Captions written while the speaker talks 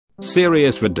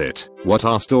Serious Reddit, what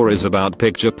are stories about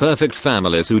picture perfect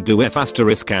families who do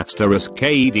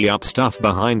F***KD up stuff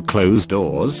behind closed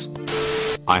doors?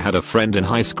 I had a friend in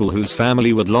high school whose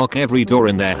family would lock every door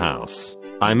in their house.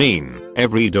 I mean,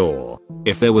 every door.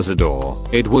 If there was a door,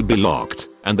 it would be locked,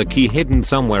 and the key hidden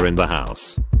somewhere in the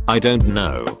house. I don't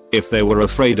know if they were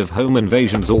afraid of home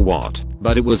invasions or what,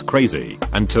 but it was crazy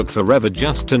and took forever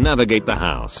just to navigate the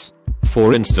house.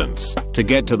 For instance, to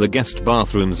get to the guest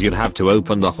bathrooms you'd have to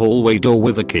open the hallway door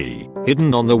with a key,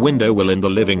 hidden on the window well in the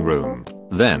living room.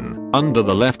 Then, under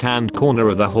the left-hand corner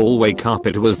of the hallway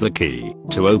carpet was the key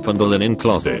to open the linen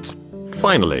closet.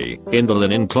 Finally, in the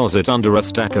linen closet under a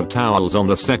stack of towels on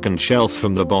the second shelf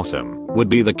from the bottom, would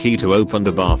be the key to open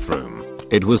the bathroom.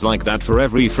 It was like that for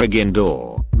every friggin'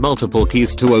 door. Multiple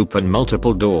keys to open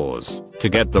multiple doors, to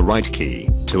get the right key,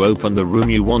 to open the room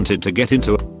you wanted to get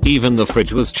into. Even the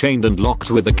fridge was chained and locked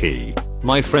with a key.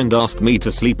 My friend asked me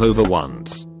to sleep over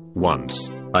once.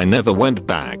 I never went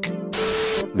back.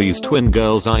 These twin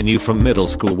girls I knew from middle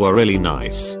school were really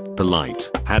nice, polite,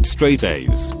 had straight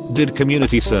A's, did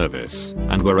community service,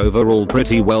 and were overall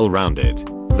pretty well rounded.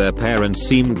 Their parents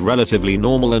seemed relatively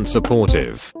normal and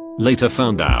supportive. Later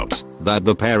found out that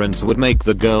the parents would make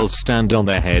the girls stand on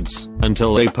their heads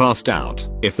until they passed out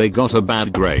if they got a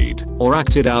bad grade or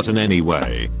acted out in any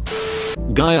way.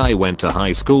 Guy I went to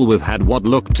high school with had what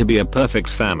looked to be a perfect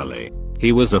family.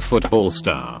 He was a football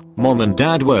star, mom and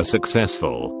dad were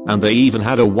successful, and they even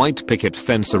had a white picket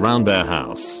fence around their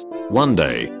house. One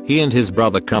day, he and his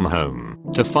brother come home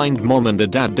to find mom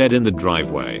and dad dead in the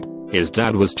driveway. His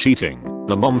dad was cheating,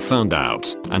 the mom found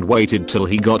out and waited till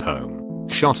he got home.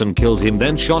 Shot and killed him,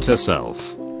 then shot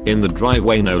herself. In the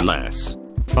driveway no less.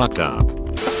 Fucked up.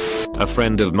 A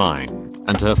friend of mine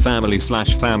and her family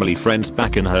friends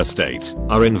back in her state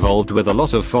are involved with a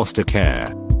lot of foster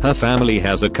care. Her family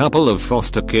has a couple of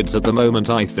foster kids at the moment,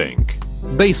 I think.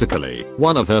 Basically,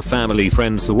 one of her family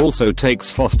friends who also takes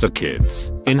foster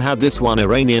kids had this one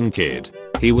Iranian kid.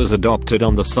 He was adopted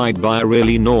on the side by a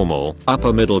really normal,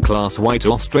 upper middle class white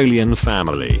Australian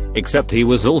family, except he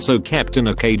was also kept in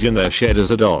a cage in their shed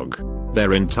as a dog.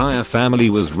 Their entire family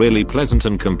was really pleasant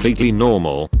and completely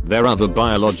normal. Their other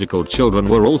biological children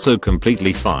were also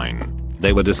completely fine.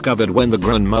 They were discovered when the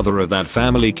grown mother of that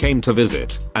family came to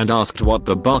visit and asked what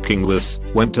the barking was,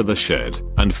 went to the shed,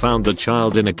 and found the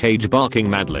child in a cage barking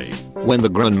madly. When the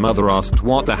grown mother asked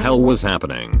what the hell was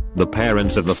happening, the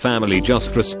parents of the family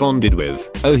just responded with,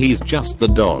 "Oh, he's just the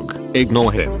dog,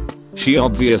 ignore him." She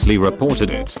obviously reported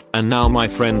it, and now my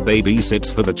friend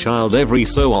babysits for the child every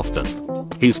so often.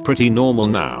 He's pretty normal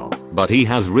now, but he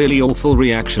has really awful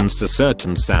reactions to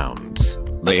certain sounds.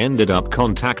 They ended up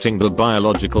contacting the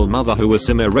biological mother, who was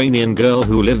some Iranian girl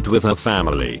who lived with her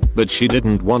family, but she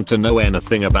didn't want to know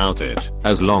anything about it,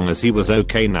 as long as he was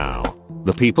okay now.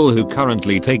 The people who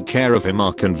currently take care of him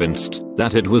are convinced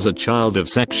that it was a child of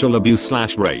sexual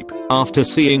abuse/rape after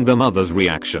seeing the mother's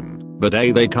reaction, but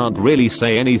they can't really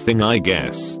say anything, I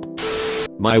guess.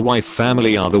 My wife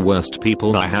family are the worst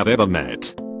people I have ever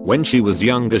met. When she was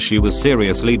younger she was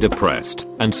seriously depressed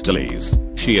and still is.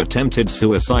 She attempted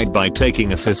suicide by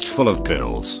taking a fistful of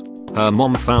pills. Her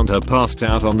mom found her passed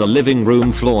out on the living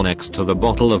room floor next to the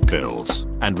bottle of pills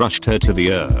and rushed her to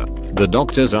the ER. The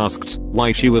doctors asked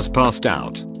why she was passed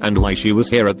out and why she was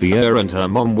here at the ER, and her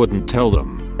mom wouldn't tell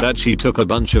them that she took a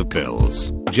bunch of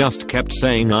pills. Just kept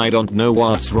saying I don't know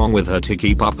what's wrong with her to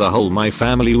keep up the whole my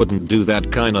family wouldn't do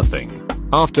that kind of thing.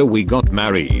 After we got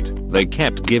married, they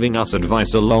kept giving us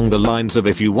advice along the lines of,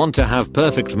 if you want to have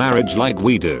perfect marriage like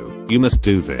we do, you must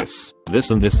do this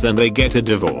and this, then they get a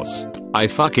divorce. I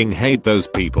fucking hate those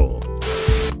people.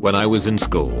 When I was in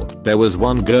school, there was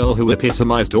one girl who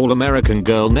epitomized all-American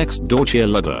girl next door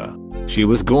cheerleader. She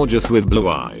was gorgeous with blue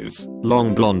eyes,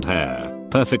 long blonde hair,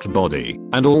 perfect body,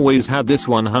 and always had this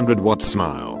 100-watt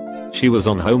smile. She was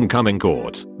on homecoming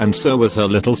court, and so was her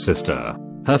little sister.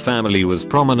 Her family was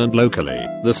prominent locally.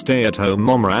 The stay-at-home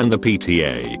mom ran the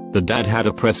PTA. The dad had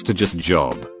a prestigious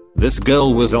job. This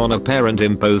girl was on a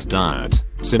parent-imposed diet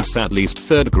since at least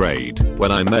 3rd grade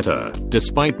when I met her,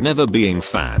 despite never being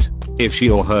fat. If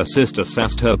she or her sister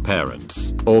sassed her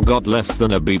parents or got less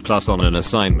than a B+ on an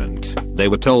assignment, they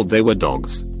were told they were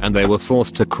dogs, and they were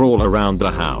forced to crawl around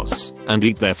the house and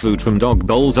eat their food from dog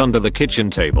bowls under the kitchen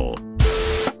table.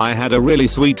 I had a really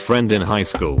sweet friend in high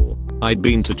school. I'd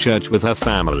been to church with her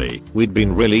family, we'd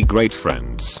been really great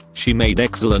friends. She made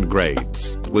excellent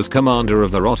grades, was commander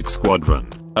of the robotics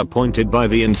squadron, appointed by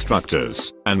the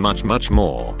instructors, and much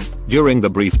more. During the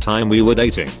brief time we were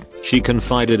dating, she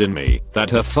confided in me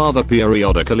that her father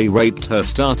periodically raped her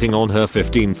starting on her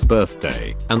 15th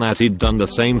birthday, and that he'd done the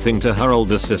same thing to her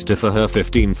older sister for her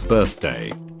 15th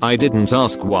birthday. I didn't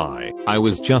ask why, I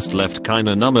was just left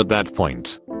kinda numb at that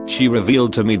point. She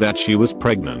revealed to me that she was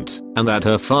pregnant and that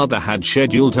her father had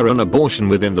scheduled her an abortion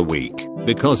within the week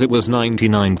because it was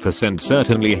 99%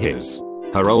 certainly his.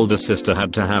 Her older sister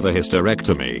had to have a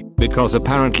hysterectomy because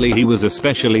apparently he was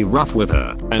especially rough with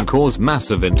her and caused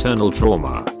massive internal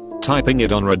trauma. Typing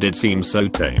it on Reddit seems so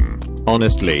tame.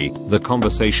 Honestly, the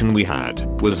conversation we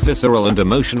had was visceral and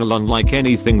emotional, unlike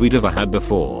anything we'd ever had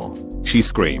before. She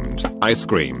screamed, I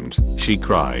screamed, she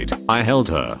cried, I held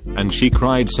her, and she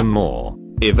cried some more.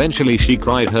 Eventually she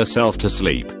cried herself to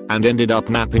sleep and ended up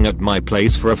napping at my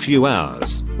place for a few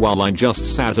hours while I just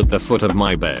sat at the foot of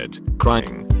my bed,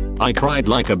 crying. I cried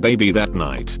like a baby that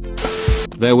night.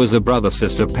 There was a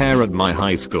brother-sister pair at my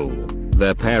high school.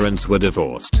 Their parents were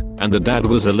divorced, and the dad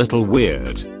was a little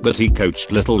weird, but he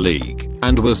coached Little League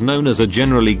and was known as a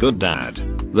generally good dad.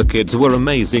 The kids were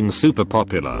amazing, super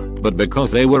popular, but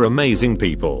because they were amazing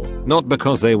people, not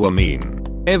because they were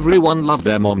mean. Everyone loved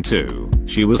their mom too.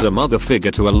 She was a mother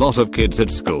figure to a lot of kids at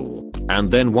school.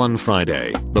 And then one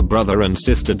Friday, the brother and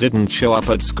sister didn't show up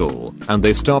at school, and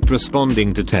they stopped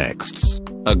responding to texts.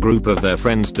 A group of their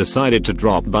friends decided to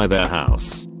drop by their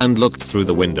house and looked through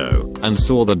the window and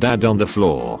saw the dad on the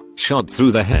floor, shot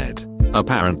through the head.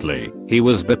 Apparently, he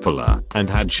was bipolar and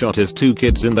had shot his two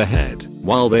kids in the head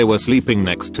while they were sleeping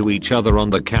next to each other on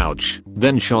the couch,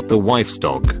 then shot the wife's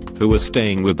dog, who was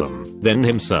staying with them, then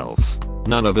himself.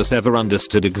 None of us ever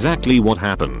understood exactly what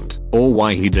happened or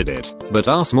why he did it, but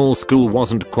our small school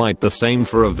wasn't quite the same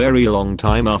for a very long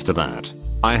time after that.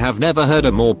 I have never heard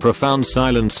a more profound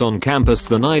silence on campus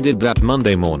than I did that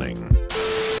Monday morning.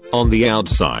 On the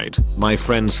outside, my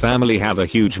friend's family have a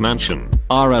huge mansion,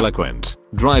 are eloquent,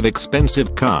 drive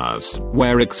expensive cars,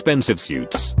 wear expensive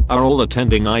suits, are all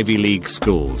attending Ivy League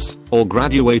schools, or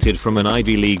graduated from an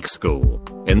Ivy League school.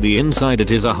 In the inside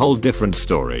it is a whole different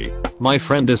story. My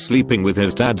friend is sleeping with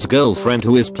his dad's girlfriend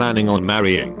who is planning on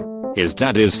marrying. His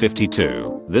dad is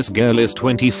 52, this girl is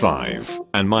 25,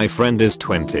 and my friend is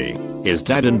 20. His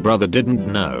dad and brother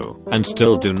didn't know, and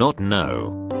still do not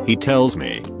know. He tells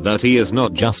me that he is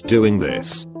not just doing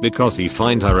this because he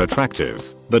finds her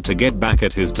attractive, but to get back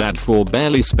at his dad for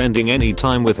barely spending any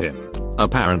time with him.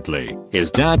 Apparently, his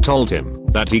dad told him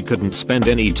that he couldn't spend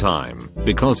any time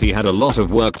because he had a lot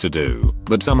of work to do,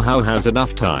 but somehow has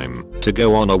enough time to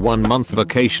go on a 1-month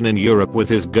vacation in Europe with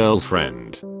his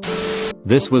girlfriend.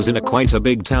 This was in quite a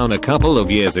big town a couple of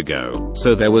years ago,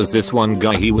 so there was this one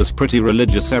guy, he was pretty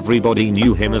religious, everybody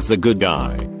knew him as the good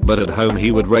guy, but at home he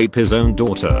would rape his own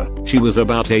daughter. She was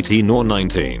about 18 or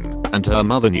 19, and her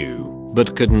mother knew,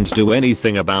 but couldn't do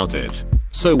anything about it.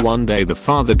 So one day the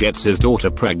father gets his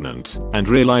daughter pregnant and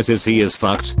realizes he is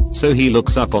fucked, so he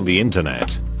looks up on the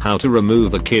internet how to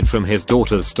remove the kid from his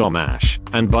daughter's stomach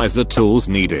and buys the tools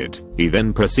needed. He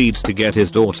then proceeds to get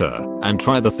his daughter and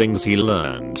try the things he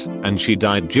learned, and she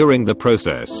died during the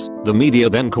process. The media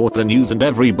then caught the news and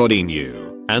everybody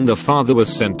knew, and the father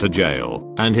was sent to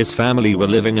jail, and his family were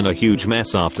living in a huge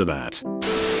mess after that.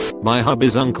 My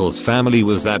hubby's uncle's family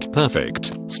was that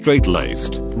perfect,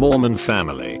 straight-laced, Mormon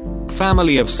family.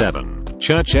 Family of 7,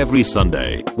 church every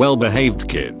Sunday, well-behaved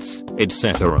kids,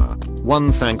 etc.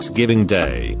 One Thanksgiving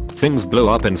Day, things blow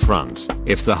up in front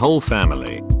of the whole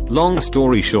family. Long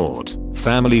story short,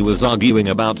 family was arguing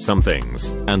about some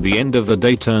things, and the end of the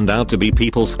day turned out to be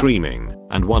people screaming,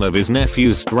 and one of his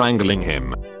nephews strangling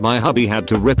him. My hubby had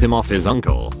to rip him off his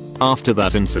uncle. After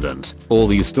that incident, all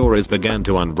these stories began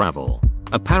to unravel.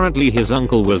 Apparently his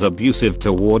uncle was abusive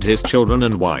toward his children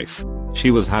and wife.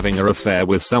 She was having an affair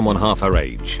with someone half her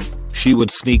age. She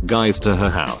would sneak guys to her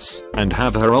house and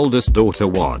have her oldest daughter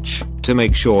watch to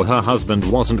make sure her husband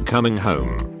wasn't coming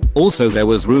home. Also there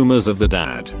was rumors of the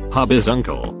dad, hubby's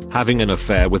uncle, having an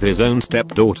affair with his own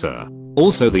stepdaughter.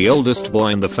 Also the oldest boy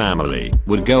in the family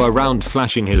would go around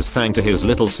flashing his thang to his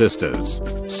little sisters.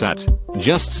 Sad.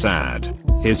 Just sad.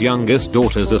 His youngest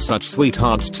daughters are such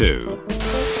sweethearts too.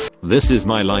 This is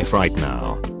my life right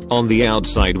now. On the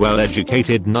outside,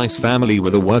 well-educated, nice family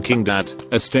with a working dad,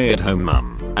 a stay-at-home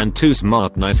mum, and 2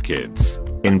 smart nice kids.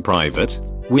 In private,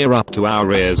 we're up to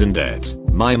our ears in debt.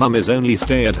 My mum is only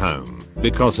stay-at-home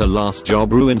because her last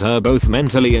job ruined her both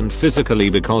mentally and physically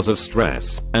because of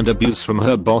stress and abuse from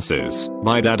her bosses.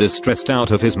 My dad is stressed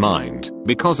out of his mind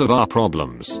because of our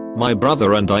problems. My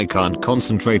brother and I can't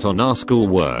concentrate on our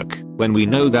schoolwork when we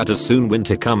know that as soon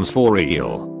winter comes for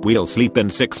real, we'll sleep in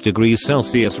 6 degrees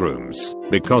Celsius rooms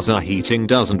because our heating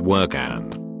doesn't work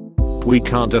and we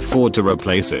can't afford to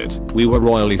replace it. We were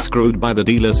royally screwed by the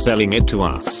dealers selling it to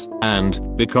us,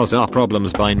 and because our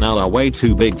problems by now are way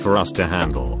too big for us to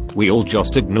handle, we all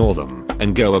just ignore them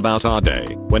and go about our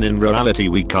day, when in reality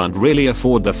we can't really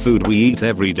afford the food we eat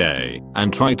every day,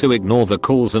 and try to ignore the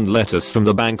calls and letters from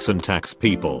the banks and tax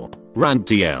people. Rant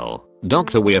TL.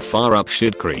 Doctor, we're far up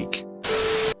shit creek.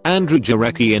 Andrew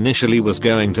Jarecki initially was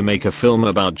going to make a film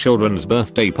about children's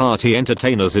birthday party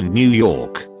entertainers in New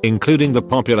York, including the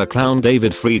popular clown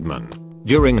David Friedman.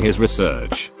 During his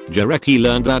research, Jarecki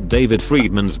learned that David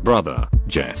Friedman's brother,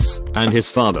 Jess, and his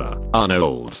father,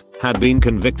 Arnold, had been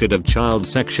convicted of child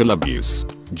sexual abuse.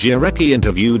 Jarecki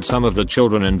interviewed some of the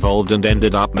children involved and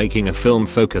ended up making a film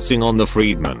focusing on the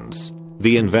Friedmans.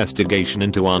 The investigation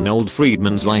into Arnold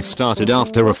Friedman's life started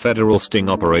after a federal sting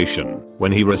operation,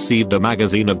 when he received a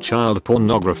magazine of child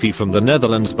pornography from the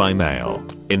Netherlands by mail.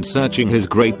 In searching his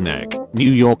Great Neck,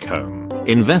 New York home,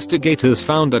 investigators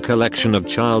found a collection of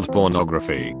child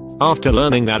pornography. After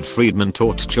learning that Friedman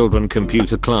taught children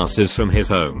computer classes from his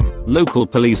home, local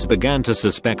police began to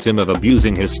suspect him of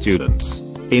abusing his students.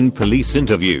 In police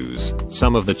interviews,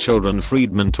 some of the children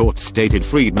Friedman taught stated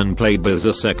Friedman played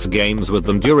bizarre sex games with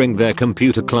them during their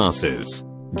computer classes.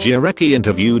 Jarecki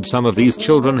interviewed some of these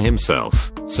children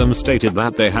himself. Some stated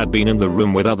that they had been in the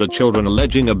room with other children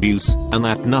alleging abuse, and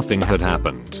that nothing had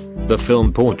happened. The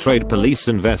film portrayed police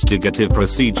investigative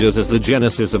procedures as the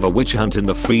genesis of a witch hunt in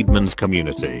the Friedmans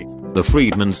community. The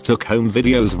Friedmans took home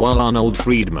videos while Arnold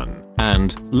Friedman,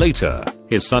 and, later,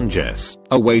 his son Jess,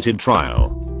 awaited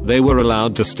trial. They were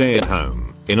allowed to stay at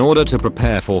home, in order to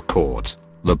prepare for court.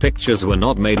 The pictures were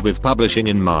not made with publishing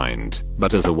in mind,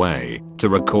 but as a way to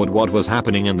record what was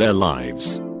happening in their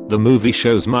lives. The movie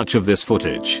shows much of this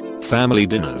footage: family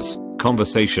dinners,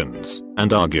 conversations,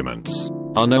 and arguments.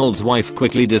 Arnold's wife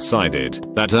quickly decided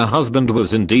that her husband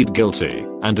was indeed guilty,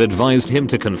 and advised him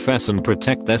to confess and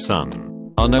protect their son.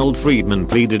 Arnold Friedman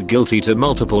pleaded guilty to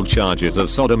multiple charges of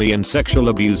sodomy and sexual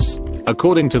abuse.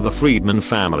 According to the Friedman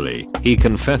family, he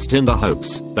confessed in the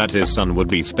hopes that his son would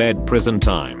be spared prison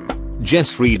time. Jess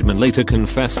Friedman later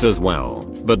confessed as well,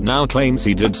 but now claims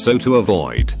he did so to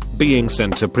avoid being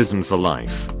sent to prison for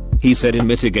life. He said in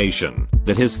mitigation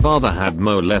that his father had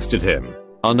molested him.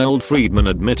 Arnold Friedman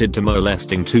admitted to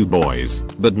molesting 2 boys,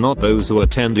 but not those who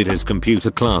attended his computer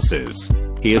classes.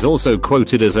 He is also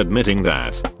quoted as admitting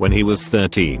that, when he was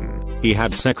 13, he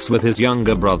had sex with his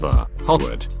younger brother,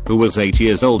 Howard, who was 8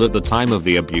 years old at the time of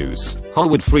the abuse.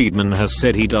 Howard Friedman has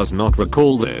said he does not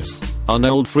recall this.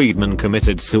 Arnold Friedman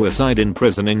committed suicide in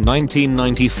prison in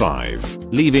 1995,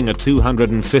 leaving a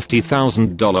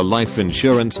 $250,000 life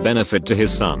insurance benefit to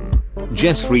his son.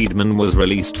 Jess Friedman was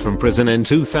released from prison in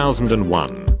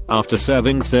 2001, after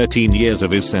serving 13 years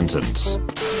of his sentence.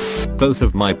 Both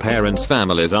of my parents'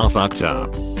 families are fucked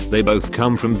up. They both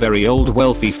come from very old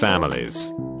wealthy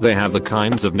families. They have the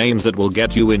kinds of names that will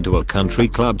get you into a country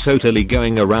club, totally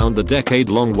going around the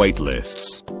decade-long wait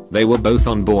lists. They were both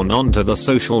born onto the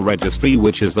social registry,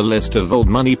 which is the list of old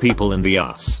money people in the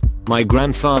US. My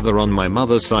grandfather on my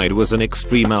mother's side was an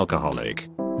extreme alcoholic.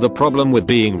 The problem with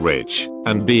being rich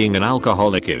and being an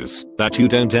alcoholic is that you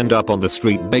don't end up on the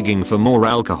street begging for more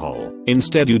alcohol.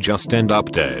 Instead, you just end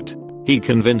up dead. He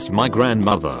convinced my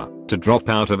grandmother to drop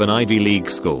out of an Ivy League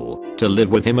school to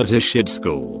live with him at his shit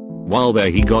school. While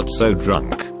there, he got so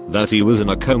drunk that he was in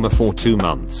a coma for 2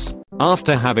 months.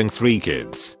 After having 3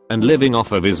 kids and living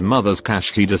off of his mother's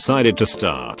cash, he decided to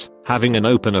start having an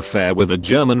open affair with a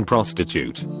German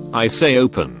prostitute. I say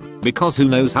open because who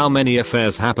knows how many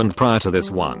affairs happened prior to this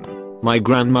one. My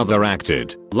grandmother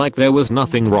acted like there was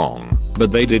nothing wrong,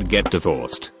 but they did get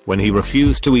divorced when he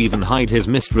refused to even hide his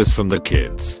mistress from the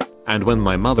kids. And when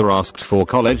my mother asked for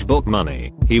college book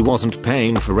money, he wasn't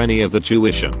paying for any of the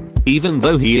tuition. Even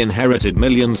though he inherited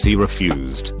millions, he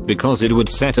refused because it would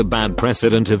set a bad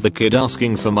precedent of the kid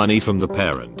asking for money from the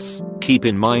parents. Keep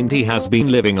in mind, he has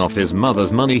been living off his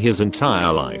mother's money his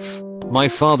entire life. My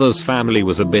father's family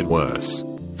was a bit worse.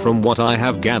 From what I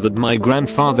have gathered, my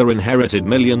grandfather inherited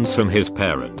millions from his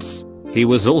parents. He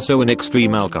was also an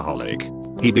extreme alcoholic.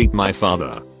 He beat my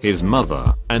father, his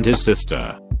mother, and his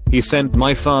sister. He sent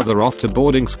my father off to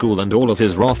boarding school, and all of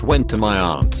his wrath went to my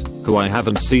aunt, who I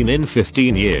haven't seen in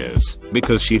 15 years,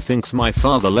 because she thinks my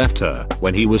father left her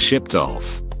when he was shipped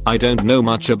off. I don't know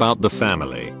much about the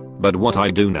family, but what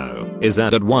I do know is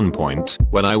that at one point,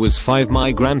 when I was 5,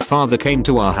 my grandfather came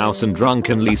to our house and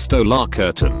drunkenly stole our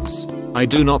curtains. I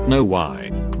do not know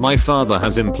why. My father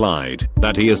has implied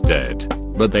that he is dead,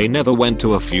 but they never went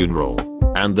to a funeral,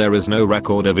 and there is no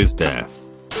record of his death.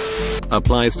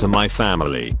 Applies to my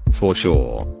family, for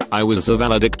sure. I was a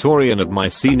valedictorian of my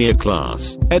senior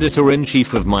class,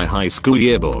 editor-in-chief of my high school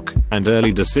yearbook, and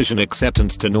early decision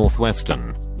acceptance to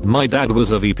Northwestern. My dad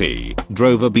was a VP,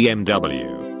 drove a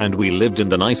BMW, and we lived in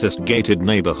the nicest gated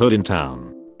neighborhood in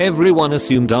town. Everyone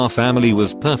assumed our family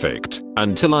was perfect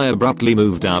until I abruptly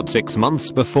moved out 6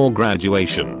 months before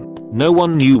graduation. No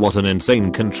one knew what an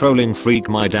insane controlling freak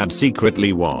my dad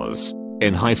secretly was.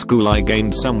 In high school I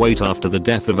gained some weight after the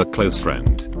death of a close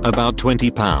friend, about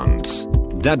 20 pounds.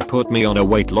 Dad put me on a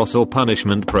weight loss or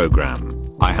punishment program.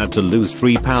 I had to lose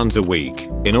 3 pounds a week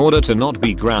in order to not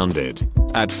be grounded.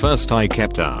 At first I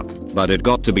kept up, but it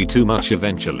got to be too much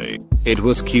eventually. It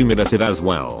was cumulative as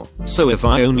well, so if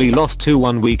I only lost 2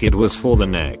 one week it was for the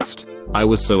next. I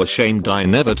was so ashamed I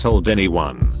never told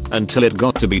anyone, until it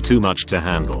got to be too much to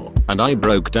handle, and I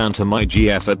broke down to my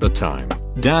GF at the time.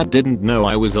 Dad didn't know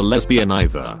I was a lesbian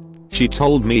either. She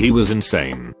told me he was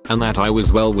insane, and that I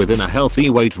was well within a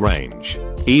healthy weight range.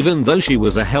 Even though she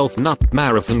was a health nut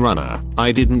marathon runner,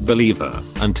 I didn't believe her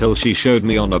until she showed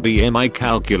me on a BMI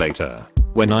calculator.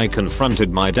 When I confronted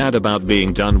my dad about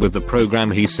being done with the program,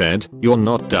 he said, "You're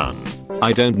not done.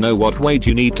 I don't know what weight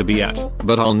you need to be at,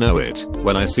 but I'll know it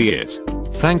when I see it."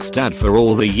 Thanks Dad for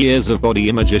all the years of body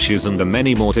image issues and the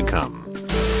many more to come.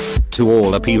 To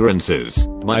all appearances,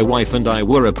 my wife and I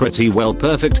were a pretty well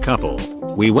perfect couple.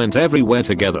 We went everywhere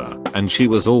together, and she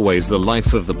was always the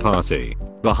life of the party.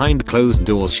 Behind closed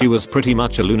doors she was pretty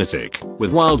much a lunatic,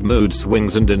 with wild mood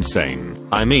swings and insane,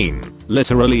 I mean,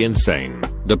 literally insane,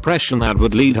 depression that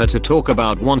would lead her to talk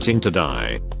about wanting to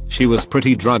die. She was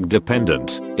pretty drug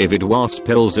dependent. If it wasn't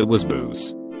pills it was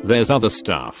booze. There's other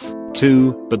stuff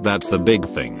too, but that's the big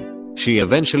thing. She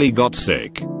eventually got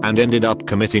sick and ended up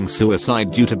committing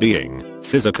suicide due to being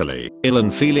physically ill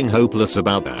and feeling hopeless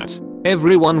about that.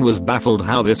 Everyone was baffled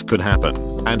how this could happen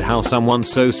and how someone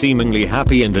so seemingly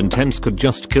happy and intense could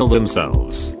just kill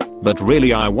themselves. But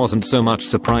really I wasn't so much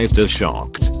surprised as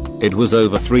shocked. It was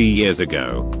over 3 years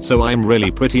ago, so I'm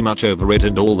really pretty much over it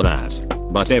and all that.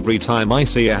 But every time I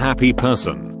see a happy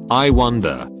person, I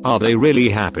wonder, are they really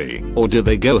happy, or do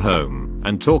they go home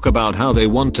and talk about how they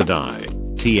want to die?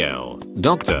 TL.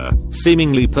 Doctor,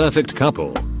 seemingly perfect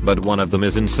couple, but one of them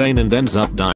is insane and ends up dying.